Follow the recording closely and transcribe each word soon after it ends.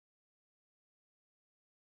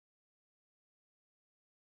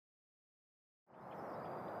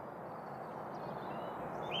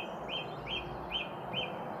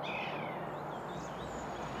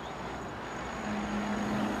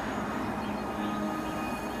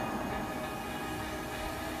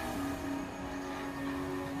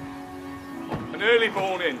An early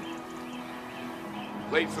morning.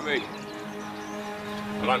 Late for me.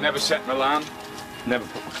 And I never set my alarm. Never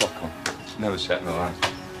put my clock on. Never set my alarm.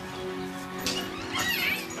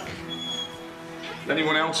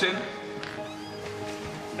 Anyone else in?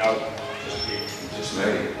 No. Just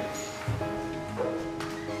me.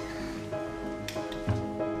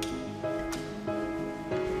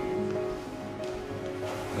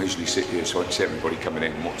 I usually sit here so I can see everybody coming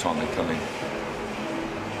in and what time they come in.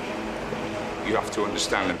 You have to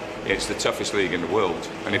understand it's the toughest league in the world,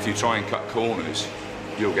 and if you try and cut corners,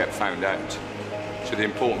 you'll get found out. So the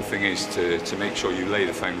important thing is to make sure you lay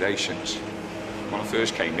the foundations. When I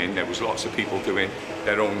first came in, there was lots of people doing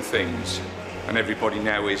their own things, and everybody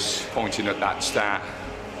now is pointing at that star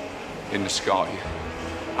in the sky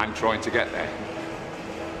and trying to get there.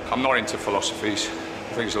 I'm not into philosophies.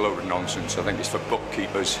 I think it's a load of nonsense. I think it's for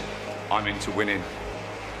bookkeepers. I'm into winning.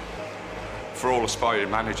 For all aspiring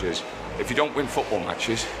managers, if you don't win football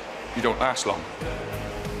matches, you don't last long.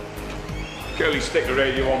 Curly, stick the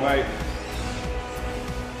radio on, mate.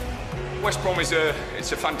 West Brom is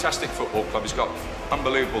it's a fantastic football club. It's got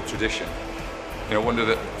unbelievable tradition. You know, one of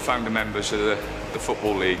the founder members of the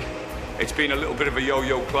Football League. It's been a little bit of a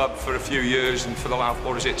yo-yo club for a few years, and for the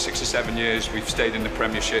last, 6 or 7 years, we've stayed in the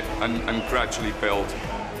Premiership and gradually built.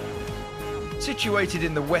 Situated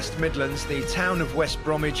in the West Midlands, the town of West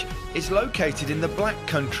Bromwich is located in the Black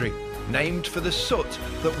Country, named for the soot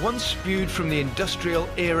that once spewed from the industrial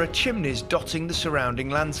era chimneys dotting the surrounding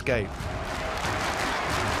landscape.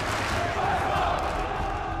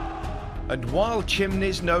 And while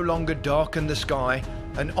chimneys no longer darken the sky,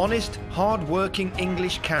 an honest, hard-working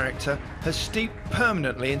English character has steeped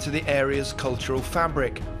permanently into the area's cultural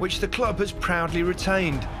fabric, which the club has proudly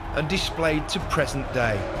retained and displayed to present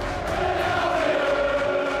day.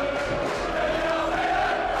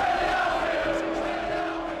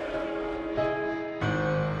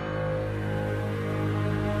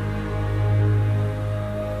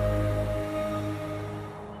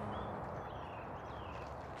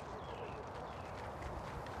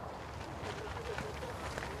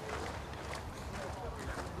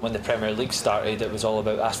 When the Premier League started, it was all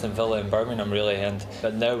about Aston Villa and Birmingham, really,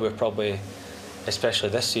 but now we're probably, especially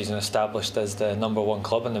this season, established as the #1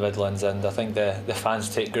 club in the Midlands, and I think the fans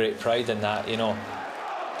take great pride in that, you know.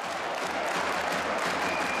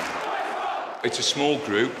 It's a small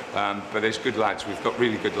group, but there's good lads. We've got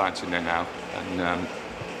really good lads in there now, and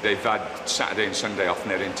they've had Saturday and Sunday off, and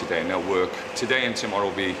they're in today, and they'll work. Today and tomorrow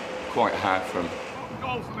will be quite hard for them.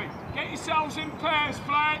 Goal for me. Get yourselves in pairs,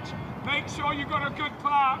 Fletch. Make sure you've got a good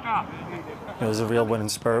partner. You know, there's a real winning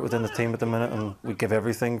spirit within the team at the minute, and we give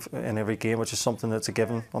everything in every game, which is something that's a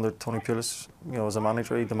given under Tony Pulis. You know, as a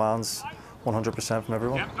manager, he demands 100% from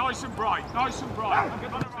everyone. Yep, nice and bright, nice and bright.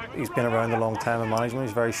 He's been around a long time in management.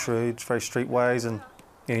 He's very shrewd, very streetwise, and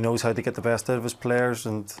you know, he knows how to get the best out of his players.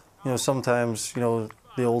 And you know, sometimes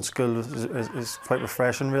the old school is quite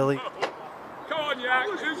refreshing, really.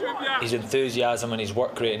 His enthusiasm and his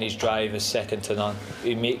work rate and his drive is second to none.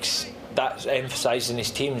 He makes that emphasised in his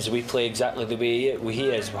teams. We play exactly the way he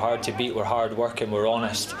is. We're hard to beat, we're hard working, we're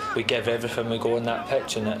honest. We give everything we go on that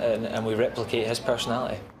pitch, and we replicate his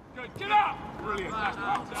personality. Get up! Brilliant.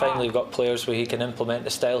 Finally, we've got players where he can implement the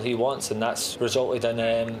style he wants, and that's resulted in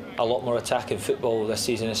a lot more attacking football this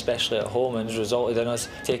season, especially at home, and has resulted in us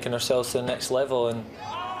taking ourselves to the next level. And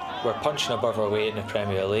we're punching above our weight in the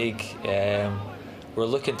Premier League. We're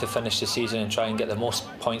looking to finish the season and try and get the most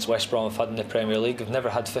points West Brom have had in the Premier League. We've never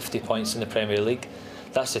had 50 points in the Premier League.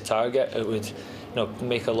 That's the target. It would,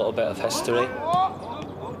 make a little bit of history.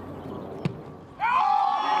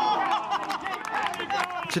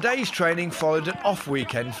 Today's training followed an off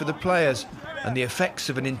weekend for the players, and the effects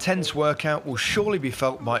of an intense workout will surely be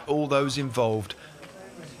felt by all those involved.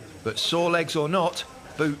 But sore legs or not,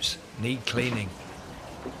 boots need cleaning.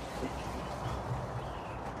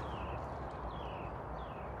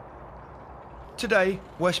 Today,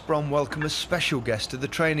 West Brom welcome a special guest to the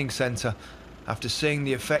training centre. After seeing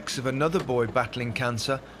the effects of another boy battling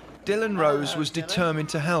cancer, Dylan Rose was determined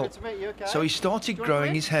to help, so he started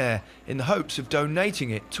growing his hair in the hopes of donating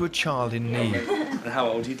it to a child in need. And how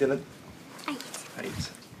old are you, Dylan? 8.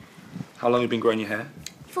 How long have you been growing your hair?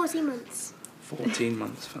 14 months. 14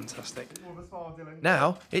 months, fantastic.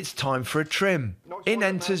 Now it's time for a trim. In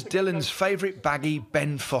enters Dylan's favourite baggy,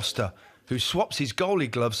 Ben Foster, who swaps his goalie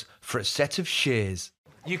gloves for a set of shears.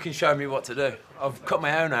 You can show me what to do. I've cut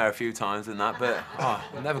my own hair a few times and that, but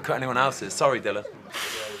I've never cut anyone else's. Sorry, Dylan.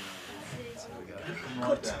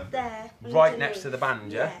 Cut there. Right next to the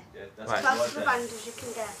band, yeah? As close to the band as you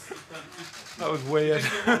can get. That was weird.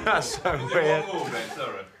 That's so weird.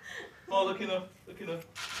 Oh, looking up.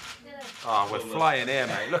 Oh, we're flying here,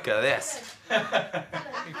 mate. Look at this.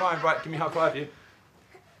 You fine, right? Give me a high five, you.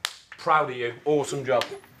 Proud of you. Awesome job.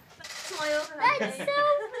 That's so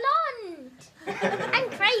blonde. I'm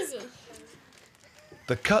crazy.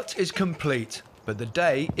 The cut is complete, but the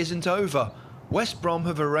day isn't over. West Brom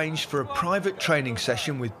have arranged for a private training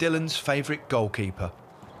session with Dylan's favourite goalkeeper.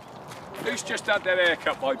 Who's just had their hair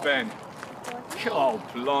cut by Ben? Oh,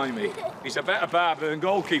 blimey. He's a better barber than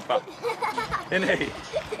goalkeeper. Isn't he?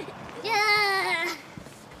 Yeah.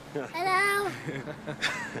 Hello.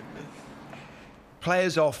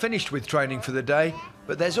 Players are finished with training for the day,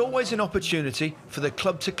 but there's always an opportunity for the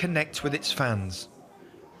club to connect with its fans.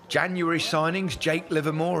 January signings Jake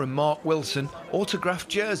Livermore and Mark Wilson autographed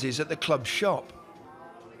jerseys at the club shop.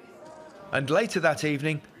 And later that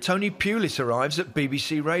evening, Tony Pulis arrives at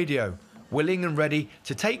BBC Radio, willing and ready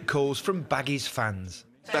to take calls from Baggies fans.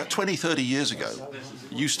 About 20, 30 years ago,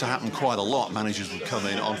 it used to happen quite a lot. Managers would come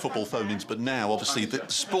in on football phone-ins, but now, obviously, the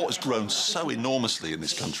sport has grown so enormously in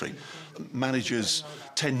this country. Managers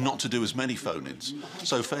tend not to do as many phone-ins.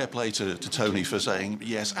 So fair play to Tony for saying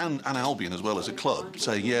yes, and Albion as well as a club,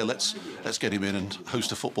 saying, yeah, let's get him in and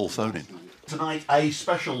host a football phone-in. Tonight, a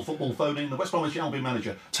special football phone-in. The West Bromwich Albion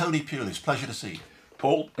manager, Tony Pulis. Pleasure to see you.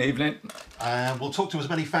 Paul, evening. We'll talk to as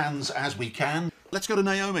many fans as we can. Let's go to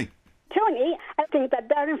Naomi. Tony, I think that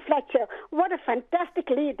Darren Fletcher, what a fantastic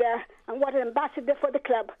leader and what an ambassador for the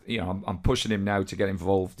club. You know, I'm pushing him now to get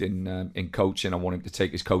involved in coaching. I want him to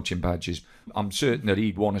take his coaching badges. I'm certain that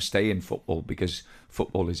he'd want to stay in football because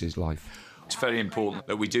football is his life. It's very important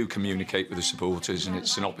that we do communicate with the supporters, and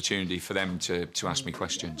it's an opportunity for them to ask me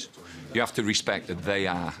questions. You have to respect that they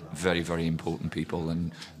are very, very important people,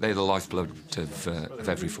 and they're the lifeblood of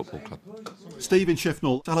every football club. Steve in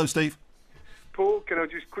Sheffield. Hello, Steve. Paul, can I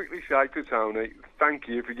just quickly say to Tony, thank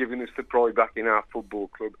you for giving us the pride back in our football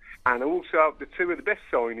club. And also, the two of the best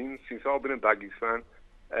signings since I've been a Baggies fan,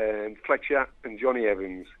 Fletcher and Johnny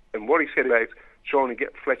Evans. And what he said about trying to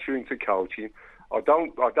get Fletcher into coaching, I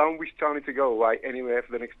don't wish Tony to go away anywhere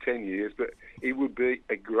for the next 10 years, but he would be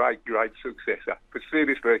a great, great successor. But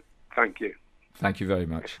seriously, thank you. Thank you very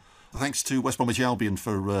much. Thanks to West Bromwich Albion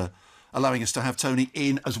for allowing us to have Tony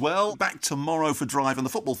in as well. Back tomorrow for Drive and the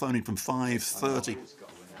football phone-in from 5:30.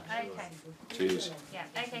 Okay. Cheers. Yeah,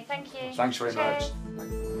 okay, thank you. Thanks very much.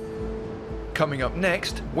 Coming up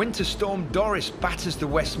next, Winter Storm Doris batters the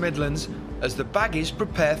West Midlands as the Baggies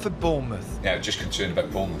prepare for Bournemouth. Yeah, just concerned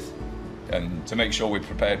about Bournemouth and to make sure we're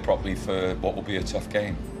prepared properly for what will be a tough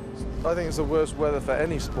game. I think it's the worst weather for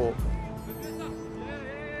any sport.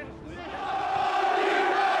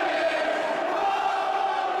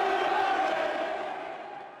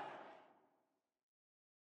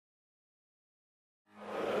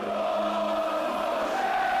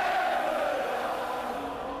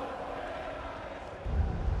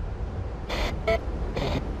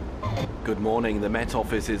 Good morning. The Met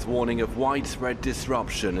Office is warning of widespread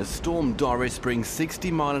disruption as Storm Doris brings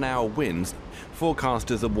 60-mile-an-hour winds.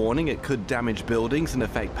 Forecasters are warning it could damage buildings and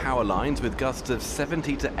affect power lines with gusts of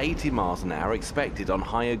 70 to 80 miles an hour expected on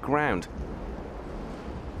higher ground.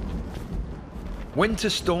 Winter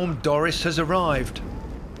Storm Doris has arrived,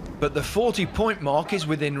 but the 40-point mark is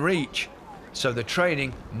within reach, so the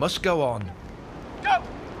training must go on. Go!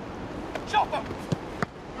 Chopper!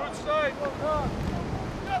 Good save, well done.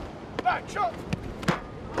 Back, chop!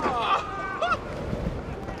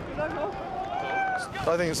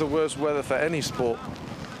 I think it's the worst weather for any sport.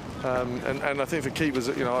 And I think for keepers,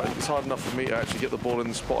 you know, it's hard enough for me to actually get the ball in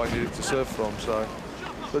the spot I needed to serve from. So,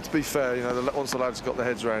 but to be fair, you know, once the lads got their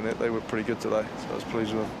heads around it, they were pretty good today. So I was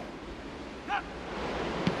pleased with them.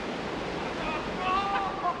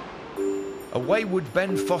 A wayward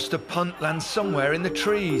Ben Foster punt lands somewhere in the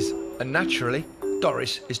trees, and naturally,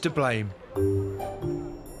 Doris is to blame.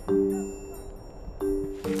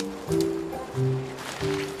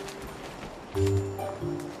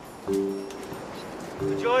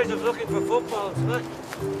 Of looking for footballs, mate.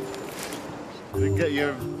 You didn't get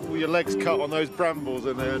your legs cut on those brambles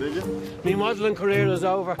in there, did you? My modelling career is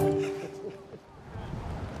over.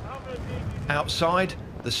 Outside,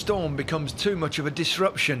 the storm becomes too much of a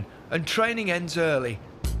disruption and training ends early.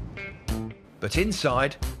 But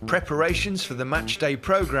inside, preparations for the matchday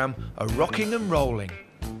programme are rocking and rolling.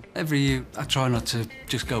 Every year I try not to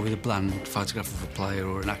just go with a bland photograph of a player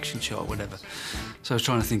or an action shot or whatever. So I was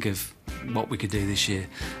trying to think of what we could do this year.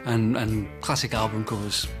 And classic album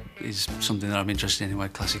covers is something that I'm interested in anyway.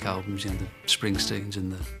 Classic albums, you know, the Springsteens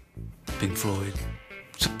and the Pink Floyd,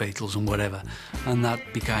 Beatles and whatever. And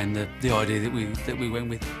that became the idea that we went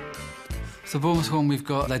with. The Bournemouth one, we've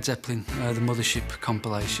got Led Zeppelin, the Mothership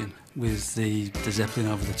compilation with the Zeppelin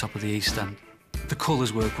over the top of the East Stand. The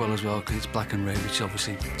colours work well as well because it's black and red, which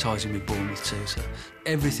obviously ties in with Bournemouth too. So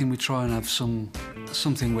everything we try and have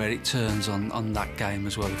something where it turns on that game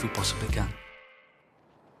as well, if we possibly can.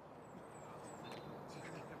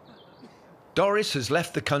 Doris has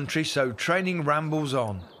left the country, so training rambles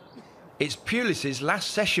on. It's Pulis's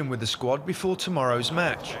last session with the squad before tomorrow's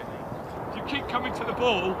match. If you keep coming to the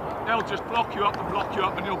ball, they'll just block you up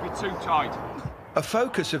and you'll be too tight. A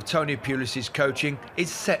focus of Tony Pulis's coaching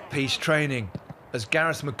is set-piece training, as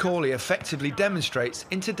Gareth McCauley effectively demonstrates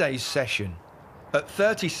in today's session. At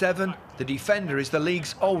 37, the defender is the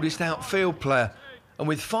league's oldest outfield player, and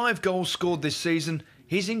with 5 goals scored this season,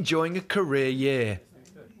 he's enjoying a career year.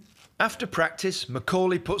 After practice,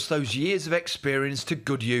 McCauley puts those years of experience to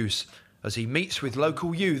good use, as he meets with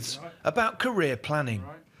local youths about career planning.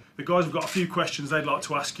 The guys have got a few questions they'd like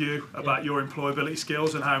to ask you about your employability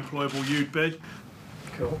skills and how employable you'd be.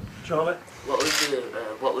 Cool. Charlotte?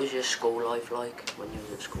 What was your school life like when you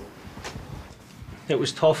were at school? It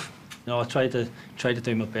was tough. You know, I tried to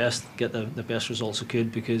do my best, get the best results I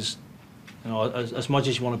could, because you know, as much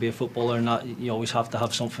as you want to be a footballer and that, you always have to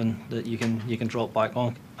have something that you can drop back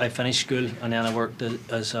on. I finished school and then I worked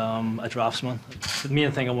as a draftsman. The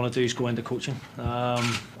main thing I want to do is go into coaching.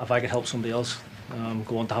 If I could help somebody else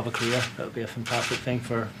go on to have a career, that would be a fantastic thing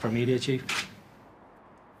for me to achieve.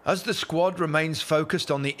 As the squad remains focused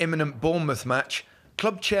on the imminent Bournemouth match,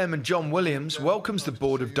 club chairman John Williams welcomes the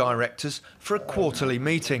board of directors for a quarterly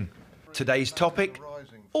meeting. Today's topic,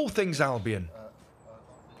 all things Albion.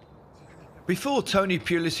 Before Tony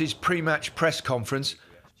Pulis's pre-match press conference,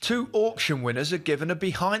 2 auction winners are given a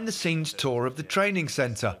behind-the-scenes tour of the training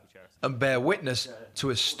centre and bear witness to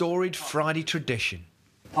a storied Friday tradition.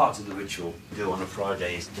 Part of the ritual we do on a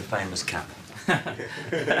Friday is the famous cap.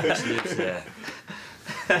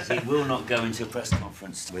 He will not go into a press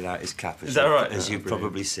conference without his cap, Is that right? As you've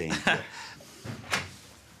probably seen.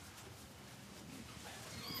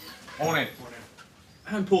 Morning.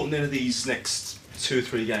 How important then are these next 2 or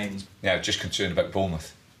 3 games? Yeah, just concerned about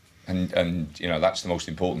Bournemouth, and you know that's the most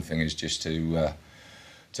important thing, is just to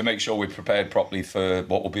make sure we're prepared properly for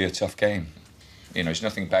what will be a tough game. You know, it's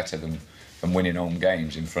nothing better than winning home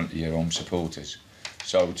games in front of your home supporters.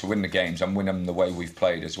 So to win the games and win them the way we've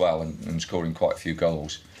played as well, and scoring quite a few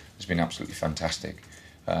goals, has been absolutely fantastic.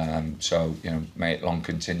 So you know, may it long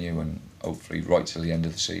continue, and hopefully right till the end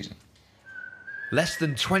of the season. Less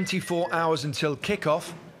than 24 hours until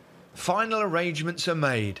kick-off, final arrangements are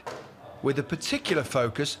made, with a particular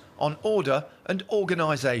focus on order and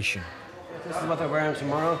organisation. This is what they're wearing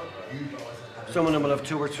tomorrow. Some of them will have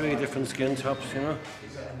 2 or 3 different skin tops, you know.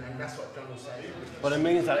 But it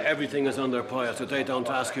means that everything is on their pile, so they don't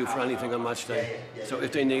ask you for anything on match day. So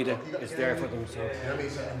if they need it, it's there for them. So.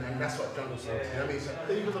 And that's what John was saying.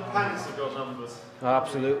 Even the pants have got numbers.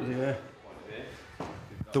 Absolutely, yeah.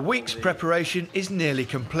 The week's preparation is nearly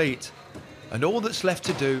complete, and all that's left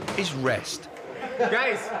to do is rest.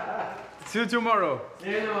 Guys, see you tomorrow.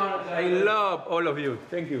 I love all of you.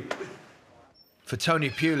 Thank you. For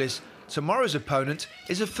Tony Pulis, tomorrow's opponent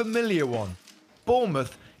is a familiar one.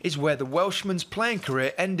 Bournemouth is where the Welshman's playing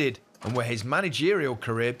career ended and where his managerial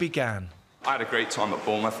career began. I had a great time at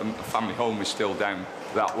Bournemouth, and the family home is still down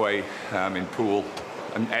that way in Poole.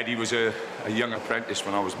 And Eddie was a young apprentice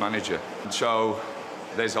when I was manager. So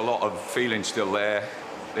there's a lot of feeling still there.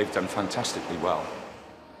 They've done fantastically well.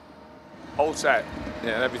 All set.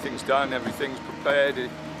 Yeah, everything's done, everything's prepared.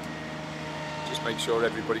 Just make sure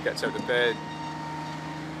everybody gets out of bed.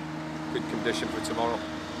 Good condition for tomorrow.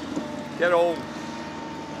 Get home.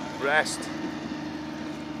 Rest.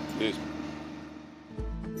 Cheers.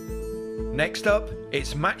 Next up,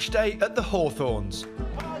 it's match day at the Hawthorns.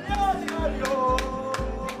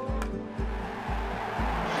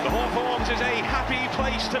 The Hawthorns is a happy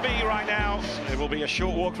place to be right now. It will be a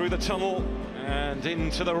short walk through the tunnel and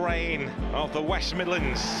into the rain of the West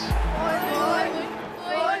Midlands.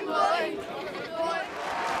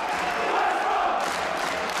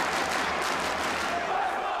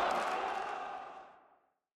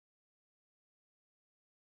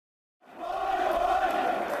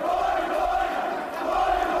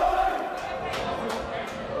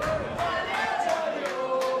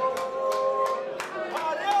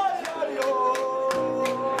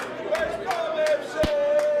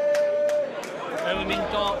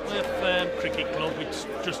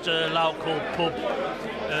 Just a local pub,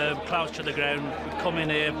 close to the ground. We come in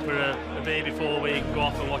here for a beer before we go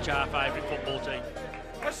off and watch our favourite football team.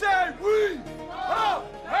 I say we are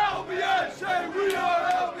Albion! Say we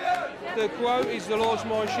are Albion! The quote is "The Lord's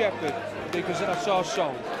my shepherd," because that's our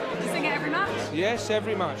song. Do you sing it every match? Yes,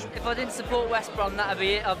 every match. If I didn't support West Brom, that'd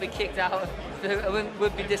be it. I'd be kicked out. I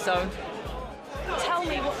would be disowned. tell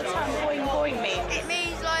me what the term boing boing means? It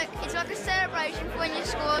means like, it's like a celebration for when you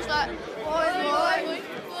score. It's like, boing boing,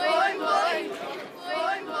 boing boing,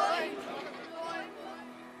 boing boing.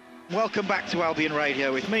 Welcome back to Albion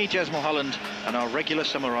Radio with me, Jez Mulholland, and our regular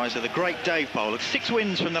summariser, the great Dave Bowler. 6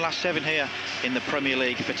 wins from the last 7 here in the Premier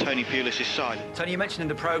League for Tony Pulis' side. Tony, you mentioned in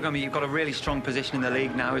the programme you've got a really strong position in the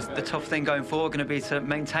league now. Is the tough thing going forward going to be to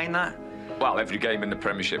maintain that? Well, every game in the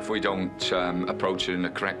Premiership, if we don't approach it in the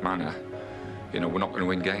correct manner, you know, we're not going to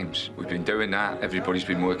win games. We've been doing that. Everybody's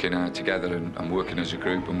been working together and working as a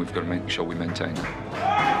group, and we've got to make sure we maintain that.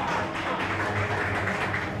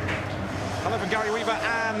 Hello from Gary Weaver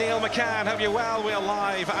and Neil McCann. Hope you're well. We're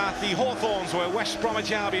live at the Hawthorns, where West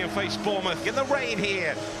Bromwich Albion face Bournemouth in the rain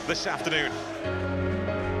here this afternoon.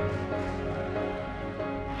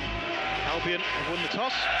 Albion have won the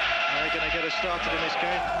toss. They're going to get us started in this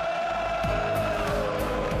game.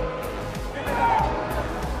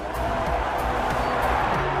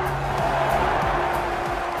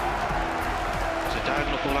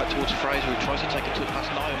 Ball out towards Fraser, who tries to take a touch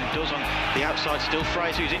past Niall, and does on the outside. Still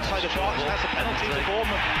Fraser, who's inside the box. That's a penalty for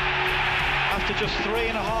Bournemouth after just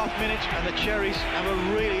 3.5 minutes, and the Cherries have a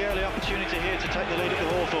really early opportunity here to take the lead at the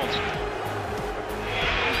Hawthorns.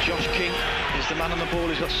 And Josh King is the man on the ball.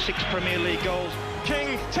 He's got 6 Premier League goals.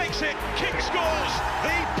 King takes it. King scores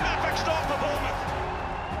the perfect start for Bournemouth.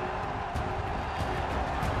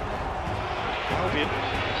 Albion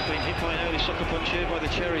has been hit by an early sucker punch here by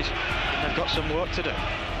the Cherries. They've got some work to do. Here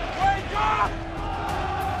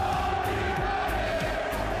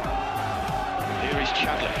is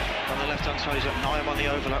Chadley on the left-hand side. He's got Niam on the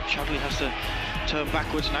overlap. Chadley has to turn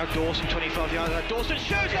backwards. Now Dawson, 25 yards out. Dawson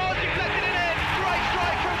shoots, deflected it in. Great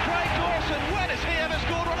strike from Craig Dawson. When has he ever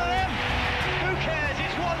scored one of them? Who cares?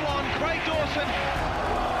 It's 1-1. Craig Dawson.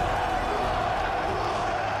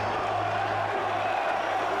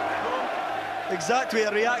 Exactly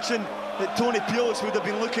a reaction that Tony Pulis would have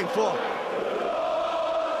been looking for.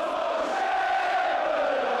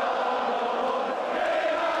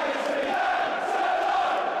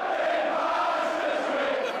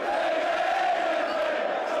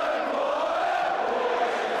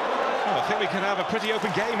 Well, I think we can have a pretty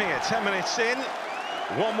open game here. 10 minutes in,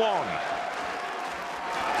 1-1.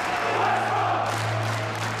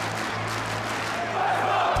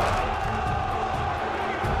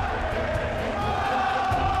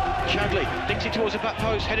 Chadley dinks it towards the back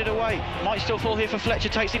post, headed away. Might still fall here for Fletcher,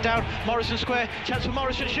 takes it down. Morrison square, chance for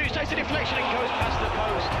Morrison, shoots, takes the deflection and goes past the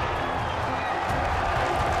post.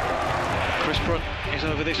 Chris Brunt is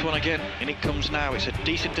over this one again, and it comes now. It's a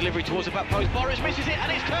decent delivery towards the back post. Boris misses it and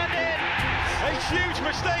it's turned in. A huge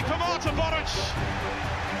mistake for Martin Bournemouth.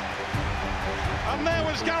 And there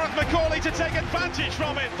was Gareth McCauley to take advantage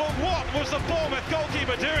from it, but what was the Bournemouth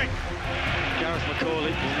goalkeeper doing? Gareth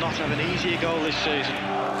McCauley will not have an easier goal this season.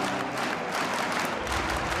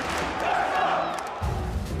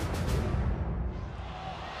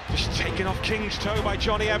 Just taken off King's toe by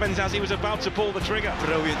Johnny Evans as he was about to pull the trigger.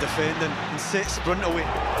 Brilliant defending and sets Brunt away.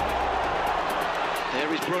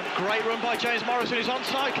 There is Brunt, great run by James Morrison, who's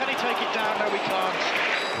onside. Can he take it down? No, he can't.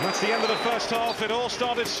 And that's the end of the first half. It all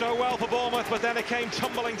started so well for Bournemouth, but then it came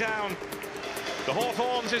tumbling down. The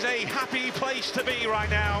Hawthorns is a happy place to be right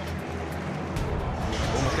now.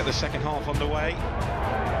 Bournemouth get the second half underway.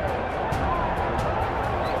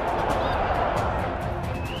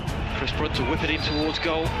 Chris Brunt to whip it in towards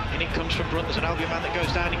goal. In it comes from Brunt. There's an Albion man that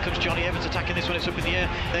goes down. In comes Johnny Evans attacking this one. It's up in the air.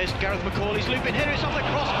 There's Gareth McCauley's looping here. It's off the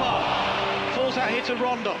crossbar. Falls out here to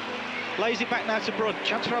Rondon. Lays it back now to Brunt.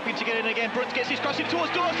 Chance for Albion to get in again. Brunt gets his crossing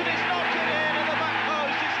towards Dawson. It's knocked it in at the back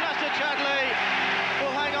post. It's Lester Chadley.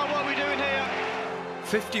 Well, hang on, what are we doing here?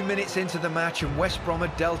 50 minutes into the match and West Brom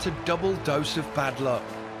had dealt a double dose of bad luck.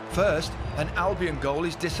 First, an Albion goal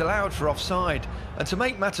is disallowed for offside, and to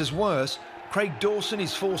make matters worse, Craig Dawson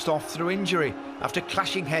is forced off through injury after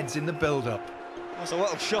clashing heads in the build-up. There's a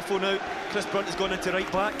little shuffle now. Chris Brunt has gone into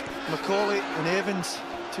right back. McCauley and Evans,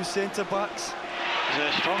 2 centre-backs.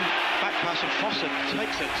 There's a strong back pass and Foster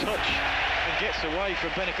takes a touch and gets away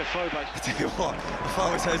from Benica Fobas. I tell you what, if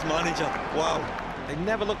I was his manager, wow. They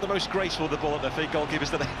never look the most graceful with the ball at their feet,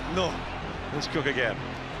 goalkeepers, do they? No. Let's Cook again.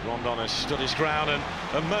 Rondon has stood his ground and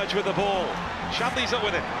emerged with the ball. Chadley's up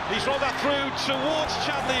with it. He's rolled that through towards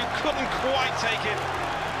Chadley, who couldn't quite take it.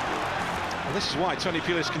 Well, this is why Tony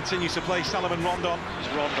Pulis continues to play Salomon Rondon. It's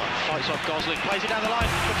Rondon, fights off Gosling, plays it down the line.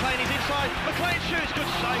 McLean is inside. McLean shoots, good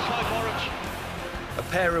save by Bournemouth. A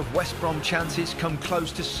pair of West Brom chances come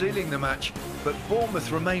close to sealing the match, but Bournemouth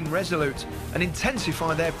remain resolute and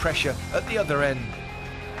intensify their pressure at the other end.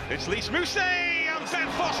 It's Lys Mousset, and Ben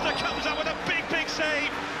Foster comes up with a big, big save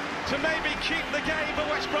to maybe keep the game for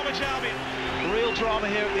West Bromwich Albion. Real drama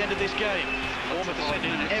here at the end of this game. Bournemouth are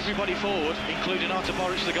sending everybody forward, including Arthur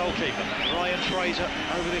Borich, the goalkeeper. Ryan Fraser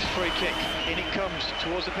over this free kick. In it comes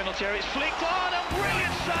towards the penalty area. It's flicked on. A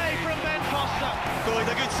brilliant save from Ben Foster. Well, a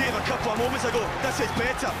good save a couple of moments ago. This is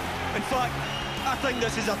better. In fact, I think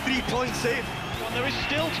this is a 3-point save. And there is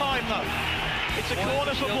still time though. It's a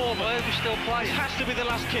corner for Bournemouth. Still playing. It has to be the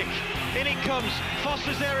last kick. In it comes.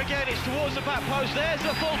 Foster's there again. It's towards the back post. There's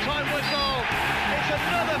the full-time whistle. It's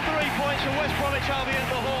another 3 points for West Bromwich Albion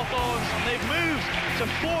for Hawthorns. And they've moved to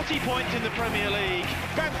 40 points in the Premier League.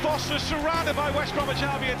 Ben Foster surrounded by West Bromwich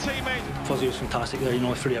Albion teammates. Fuzzy was fantastic there, you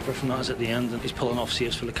know, 3 everything that is at the end, and he's pulling off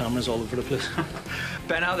saves for the cameras all over the place.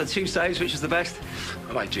 Ben, out of the 2 saves, which is the best?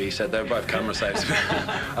 Like G said, they're both camera saves.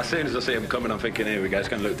 As soon as I see him coming, I'm thinking, here we go, it's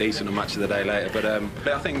going to look decent on Match of the Day later.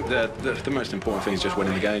 But I think the most important thing is just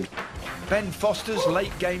winning the game. Ben Foster's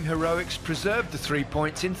late-game heroics preserved the 3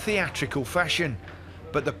 points in theatrical fashion.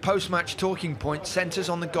 But the post-match talking point centres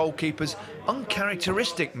on the goalkeeper's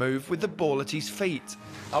uncharacteristic move with the ball at his feet.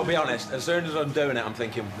 I'll be honest, as soon as I'm doing it, I'm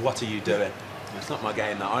thinking, what are you doing? It's not my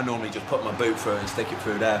game, that. I normally just put my boot through it and stick it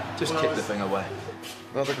through there. Just kick the thing away.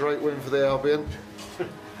 Another great win for the Albion.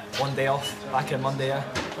 One day off, back in Monday, yeah.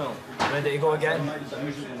 Well, ready to go again.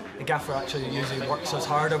 The gaffer actually usually works us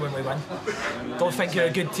harder when we win. Don't think you're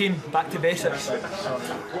a good team, back to basics.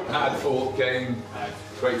 Hard fought game,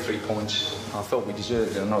 great 3 points. I thought we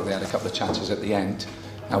deserved it. I know they had a couple of chances at the end.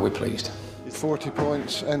 Now we're pleased. 40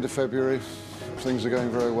 points, end of February. Things are going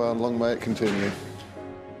very well, and long may it continue.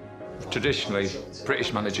 Traditionally,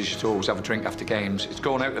 British managers used to always have a drink after games. It's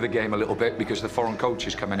gone out of the game a little bit because the foreign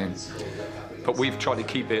coaches coming in. But we've tried to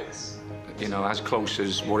keep it, you know, as close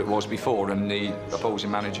as what it was before, and the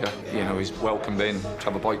opposing manager, you know, is welcomed in to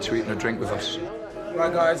have a bite to eat and a drink with us.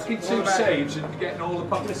 Right, guys, keep 2 saves and getting all the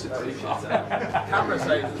publicity. Camera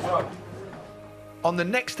saves as well. On the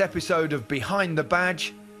next episode of Behind the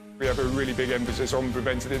Badge, we have a really big emphasis on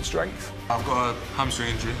preventative strength. I've got a hamstring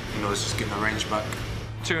injury, you know, it's just getting my range back.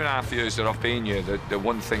 2.5 years that I've been here, the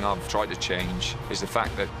one thing I've tried to change is the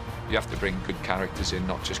fact that you have to bring good characters in,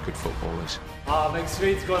 not just good footballers. Big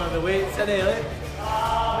Swede's going on the weights, isn't he?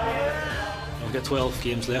 We've got 12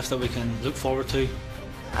 games left that we can look forward to.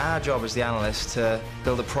 Our job as the analysts to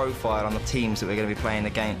build a profile on the teams that we're going to be playing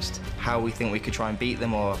against, how we think we could try and beat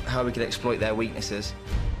them or how we could exploit their weaknesses.